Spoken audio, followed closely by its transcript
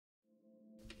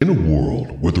In a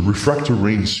world where the refractor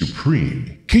reigns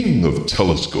supreme, king of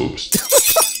telescopes.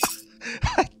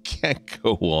 I can't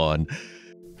go on.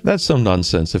 That's some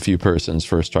nonsense a few persons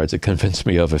first tried to convince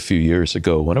me of a few years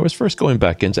ago when I was first going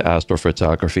back into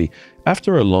astrophotography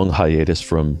after a long hiatus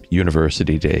from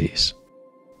university days.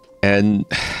 And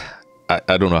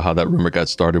I don't know how that rumor got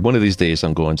started. One of these days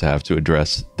I'm going to have to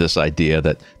address this idea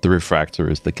that the refractor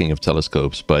is the king of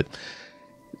telescopes, but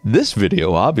this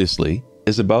video obviously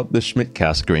is about the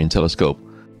Schmidt-Cassegrain telescope,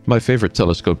 my favorite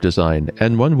telescope design,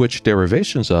 and one which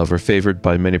derivations of are favored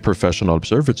by many professional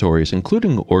observatories,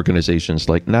 including organizations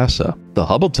like NASA, the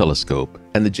Hubble telescope,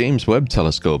 and the James Webb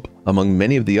telescope, among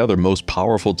many of the other most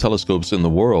powerful telescopes in the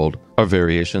world, are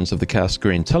variations of the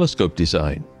Cassegrain telescope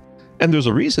design. And there's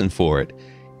a reason for it.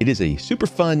 It is a super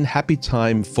fun, happy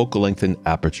time, focal length and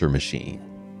aperture machine.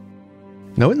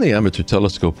 Now, in the amateur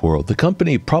telescope world, the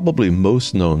company probably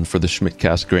most known for the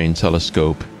Schmidt-Cassegrain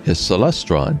telescope is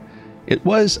Celestron. It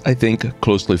was, I think,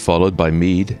 closely followed by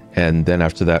Meade, and then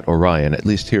after that Orion, at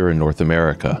least here in North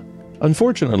America.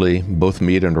 Unfortunately, both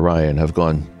Meade and Orion have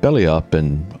gone belly up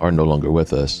and are no longer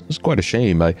with us. It's quite a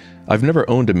shame. I've never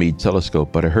owned a Meade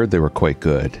telescope, but I heard they were quite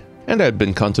good. And I'd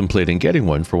been contemplating getting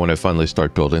one for when I finally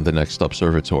start building the next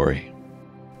observatory.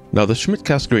 Now, the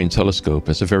Schmidt-Cassegrain telescope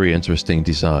is a very interesting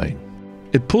design.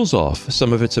 It pulls off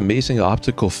some of its amazing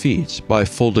optical feats by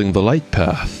folding the light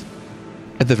path.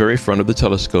 At the very front of the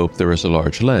telescope, there is a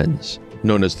large lens,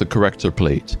 known as the corrector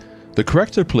plate. The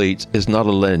corrector plate is not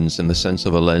a lens in the sense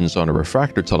of a lens on a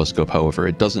refractor telescope, however.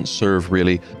 It doesn't serve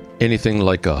really anything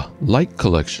like a light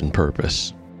collection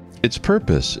purpose. Its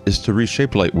purpose is to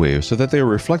reshape light waves so that they are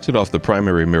reflected off the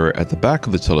primary mirror at the back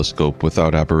of the telescope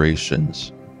without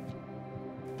aberrations.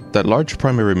 That large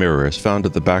primary mirror is found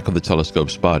at the back of the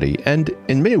telescope's body, and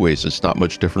in many ways it's not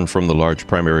much different from the large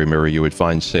primary mirror you would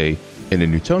find, say, in a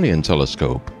Newtonian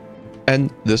telescope.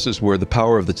 And this is where the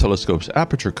power of the telescope's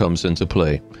aperture comes into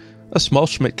play. A small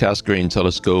Schmidt-Cassegrain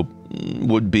telescope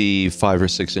would be 5 or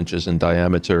 6 inches in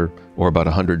diameter, or about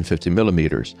 150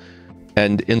 millimeters.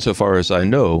 And insofar as I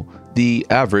know, the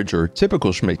average or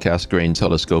typical Schmidt-Cassegrain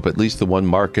telescope, at least the one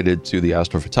marketed to the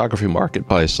astrophotography market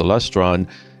by Celestron,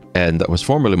 and that was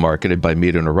formerly marketed by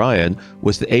Meade and Orion,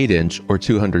 was the 8-inch or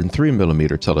 203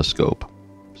 millimeter telescope.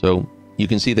 So you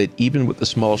can see that even with the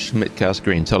small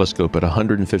Schmidt-Cassegrain telescope at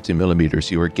 150 millimeters,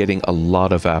 you are getting a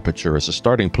lot of aperture as a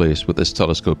starting place with this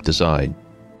telescope design.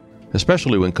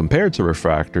 Especially when compared to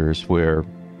refractors, where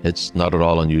it's not at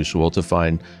all unusual to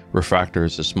find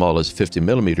refractors as small as 50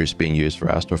 millimeters being used for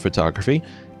astrophotography,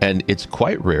 and it's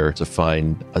quite rare to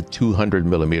find a 200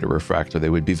 millimeter refractor. They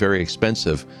would be very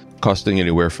expensive, costing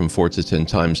anywhere from 4 to 10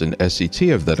 times an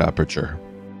SCT of that aperture.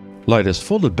 Light is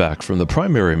folded back from the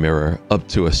primary mirror up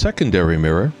to a secondary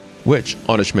mirror, which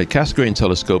on a Schmidt-Cassegrain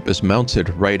telescope is mounted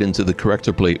right into the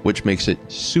corrector plate, which makes it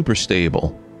super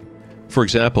stable. For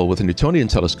example, with a Newtonian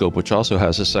telescope, which also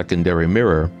has a secondary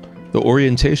mirror, the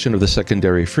orientation of the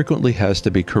secondary frequently has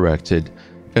to be corrected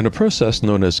in a process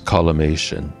known as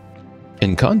collimation.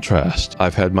 In contrast,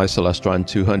 I've had my Celestron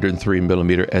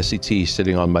 203mm SCT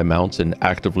sitting on my mount and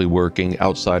actively working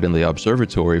outside in the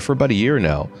observatory for about a year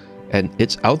now, and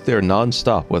it's out there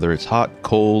non-stop, whether it's hot,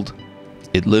 cold.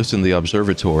 It lives in the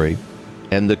observatory,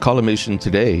 and the collimation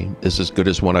today is as good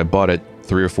as when I bought it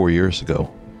 3 or 4 years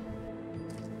ago.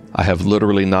 I have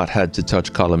literally not had to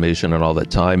touch collimation in all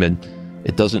that time, and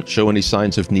it doesn't show any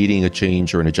signs of needing a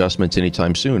change or an adjustment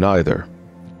anytime soon either.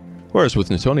 Whereas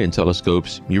with Newtonian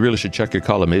telescopes, you really should check your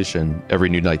collimation every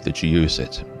new night that you use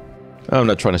it. I'm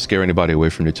not trying to scare anybody away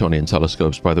from Newtonian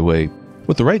telescopes, by the way.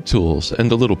 With the right tools and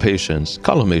a little patience,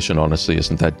 collimation honestly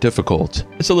isn't that difficult.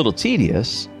 It's a little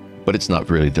tedious, but it's not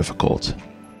really difficult.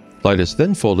 Light is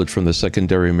then folded from the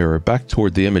secondary mirror back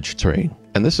toward the image train,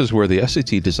 and this is where the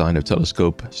SCT design of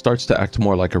telescope starts to act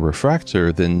more like a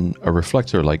refractor than a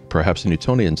reflector like perhaps a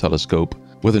Newtonian telescope.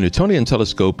 With a Newtonian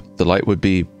telescope, the light would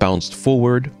be bounced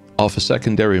forward, off a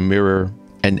secondary mirror,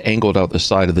 and angled out the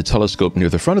side of the telescope near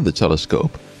the front of the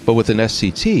telescope. But with an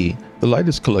SCT, the light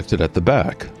is collected at the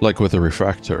back, like with a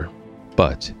refractor.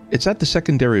 But it's at the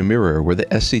secondary mirror where the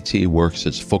SCT works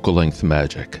its focal length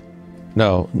magic.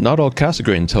 Now, not all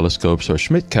Cassegrain telescopes are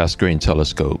Schmidt-Cassegrain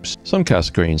telescopes. Some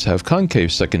Cassegrains have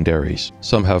concave secondaries,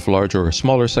 some have larger or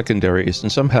smaller secondaries,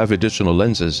 and some have additional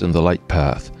lenses in the light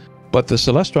path. But the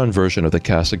Celestron version of the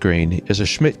Cassegrain is a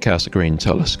Schmidt-Cassegrain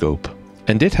telescope,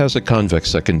 and it has a convex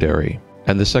secondary.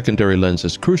 And the secondary lens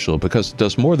is crucial because it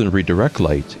does more than redirect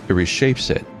light, it reshapes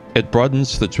it. It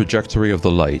broadens the trajectory of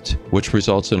the light, which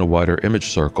results in a wider image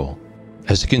circle.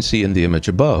 As you can see in the image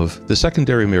above, the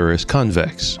secondary mirror is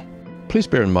convex. Please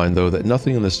bear in mind though that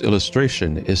nothing in this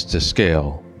illustration is to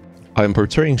scale. I am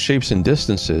portraying shapes and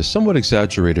distances somewhat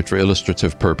exaggerated for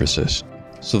illustrative purposes.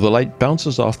 So the light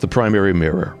bounces off the primary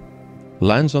mirror,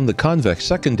 lands on the convex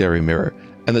secondary mirror,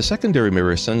 and the secondary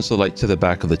mirror sends the light to the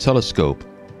back of the telescope.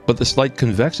 But the slight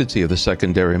convexity of the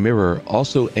secondary mirror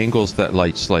also angles that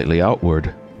light slightly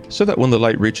outward, so that when the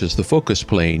light reaches the focus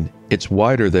plane, it's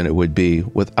wider than it would be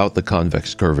without the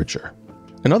convex curvature.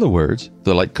 In other words,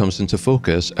 the light comes into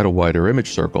focus at a wider image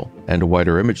circle, and a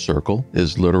wider image circle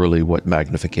is literally what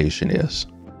magnification is.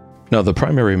 Now, the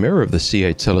primary mirror of the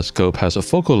C8 telescope has a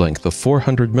focal length of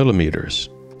 400 millimeters.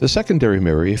 The secondary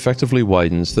mirror effectively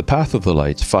widens the path of the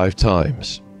light 5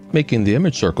 times, making the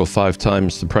image circle 5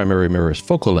 times the primary mirror's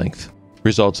focal length,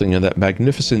 resulting in that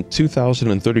magnificent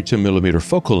 2032 millimeter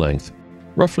focal length,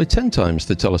 roughly 10 times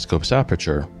the telescope's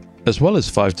aperture, as well as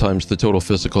 5 times the total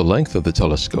physical length of the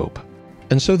telescope.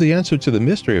 And so the answer to the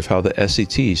mystery of how the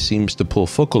SCT seems to pull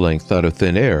focal length out of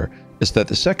thin air is that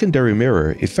the secondary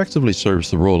mirror effectively serves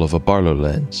the role of a Barlow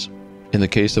lens. In the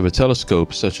case of a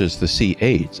telescope such as the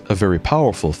C8, a very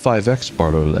powerful 5x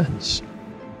Barlow lens.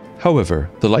 However,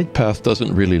 the light path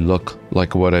doesn't really look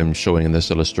like what I'm showing in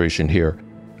this illustration here.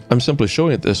 I'm simply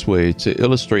showing it this way to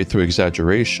illustrate through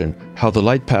exaggeration how the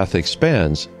light path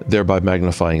expands, thereby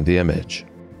magnifying the image.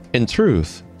 In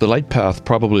truth, the light path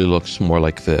probably looks more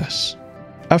like this.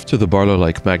 After the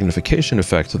Barlow-like magnification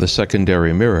effect of the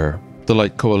secondary mirror, the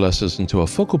light coalesces into a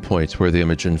focal point where the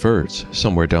image inverts,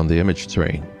 somewhere down the image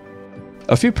train.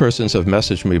 A few persons have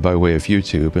messaged me by way of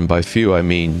YouTube, and by few I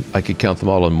mean I could count them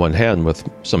all on one hand with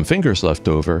some fingers left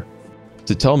over,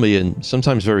 to tell me, and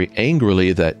sometimes very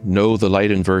angrily, that no, the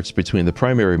light inverts between the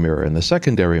primary mirror and the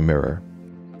secondary mirror.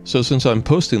 So since I'm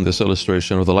posting this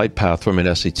illustration of the light path from an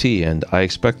SCT, and I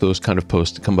expect those kind of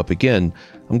posts to come up again,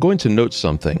 I'm going to note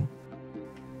something.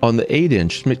 On the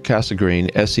 8-inch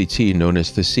Schmidt-Cassegrain SCT known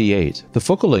as the C8, the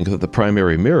focal length of the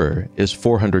primary mirror is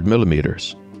 400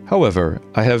 millimeters. However,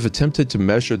 I have attempted to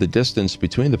measure the distance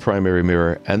between the primary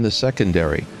mirror and the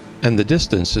secondary, and the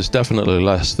distance is definitely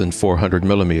less than 400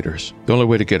 millimeters. The only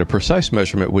way to get a precise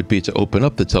measurement would be to open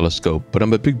up the telescope, but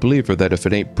I'm a big believer that if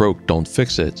it ain't broke, don't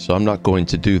fix it, so I'm not going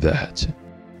to do that.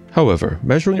 However,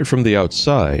 measuring it from the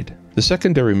outside, the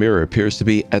secondary mirror appears to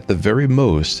be at the very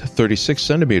most 36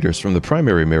 centimeters from the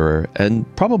primary mirror, and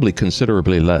probably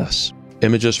considerably less.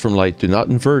 Images from light do not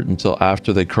invert until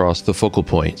after they cross the focal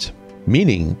point,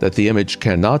 meaning that the image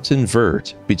cannot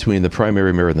invert between the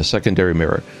primary mirror and the secondary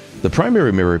mirror. The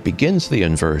primary mirror begins the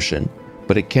inversion,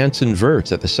 but it can't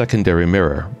invert at the secondary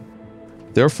mirror.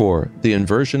 Therefore, the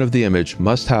inversion of the image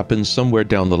must happen somewhere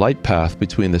down the light path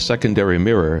between the secondary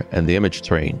mirror and the image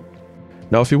train.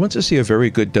 Now, if you want to see a very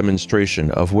good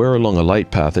demonstration of where along a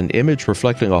light path an image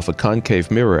reflecting off a concave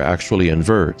mirror actually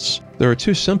inverts, there are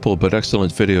 2 simple but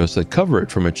excellent videos that cover it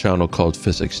from a channel called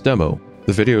Physics Demo.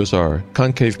 The videos are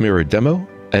Concave Mirror Demo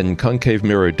and Concave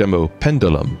Mirror Demo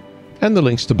Pendulum, and the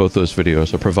links to both those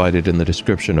videos are provided in the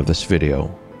description of this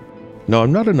video. Now,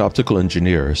 I'm not an optical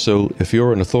engineer, so if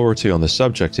you're an authority on the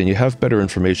subject and you have better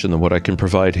information than what I can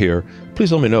provide here,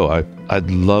 please let me know. I'd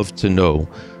love to know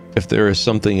if there is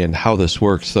something in how this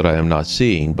works that I am not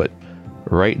seeing, but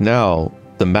right now,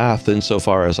 the math,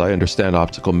 insofar as I understand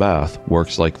optical math,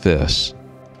 works like this.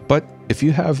 But if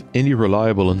you have any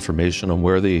reliable information on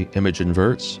where the image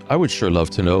inverts, I would sure love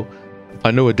to know.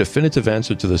 I know a definitive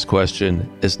answer to this question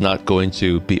is not going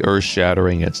to be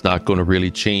earth-shattering, it's not going to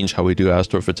really change how we do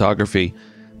astrophotography,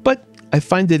 but I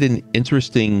find it an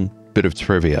interesting bit of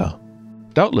trivia.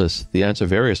 Doubtless, the answer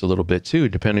varies a little bit too,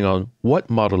 depending on what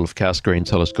model of Cassegrain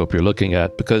telescope you're looking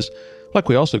at, because, like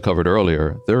we also covered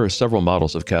earlier, there are several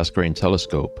models of Cassegrain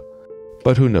telescope.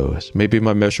 But who knows, maybe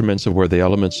my measurements of where the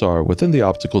elements are within the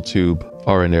optical tube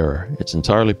are in error. It's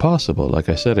entirely possible. Like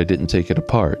I said, I didn't take it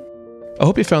apart. I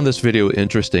hope you found this video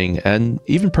interesting and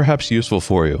even perhaps useful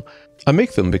for you. I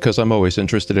make them because I'm always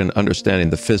interested in understanding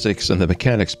the physics and the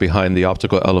mechanics behind the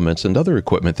optical elements and other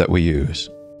equipment that we use.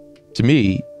 To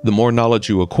me, the more knowledge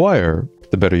you acquire,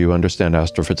 the better you understand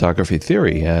astrophotography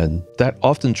theory, and that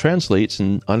often translates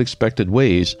in unexpected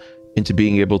ways into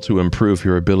being able to improve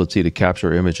your ability to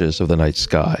capture images of the night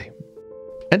sky.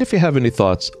 And if you have any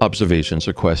thoughts, observations,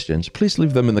 or questions, please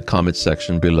leave them in the comments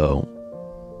section below.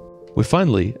 We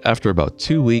finally, after about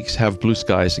 2 weeks, have blue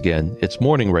skies again. It's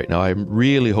morning right now. I'm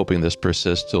really hoping this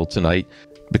persists till tonight,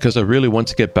 because I really want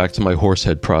to get back to my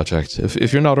Horsehead project.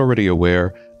 If you're not already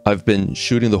aware, I've been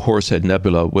shooting the Horsehead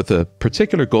Nebula with a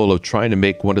particular goal of trying to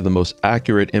make one of the most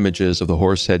accurate images of the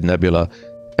Horsehead Nebula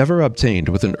ever obtained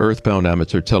with an earthbound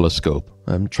amateur telescope.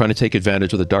 I'm trying to take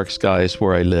advantage of the dark skies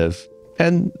where I live,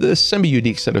 and the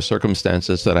semi-unique set of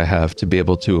circumstances that I have to be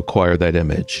able to acquire that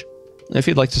image. if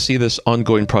you'd like to see this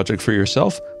ongoing project for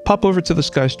yourself, pop over to the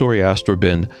Sky Story Astro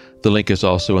Bin. The link is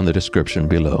also in the description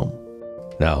below.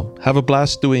 Now, have a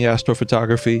blast doing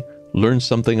astrophotography, learn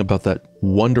something about that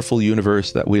wonderful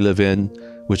universe that we live in,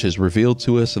 which is revealed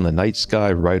to us in the night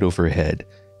sky right overhead,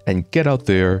 and get out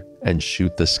there and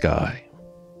shoot the sky.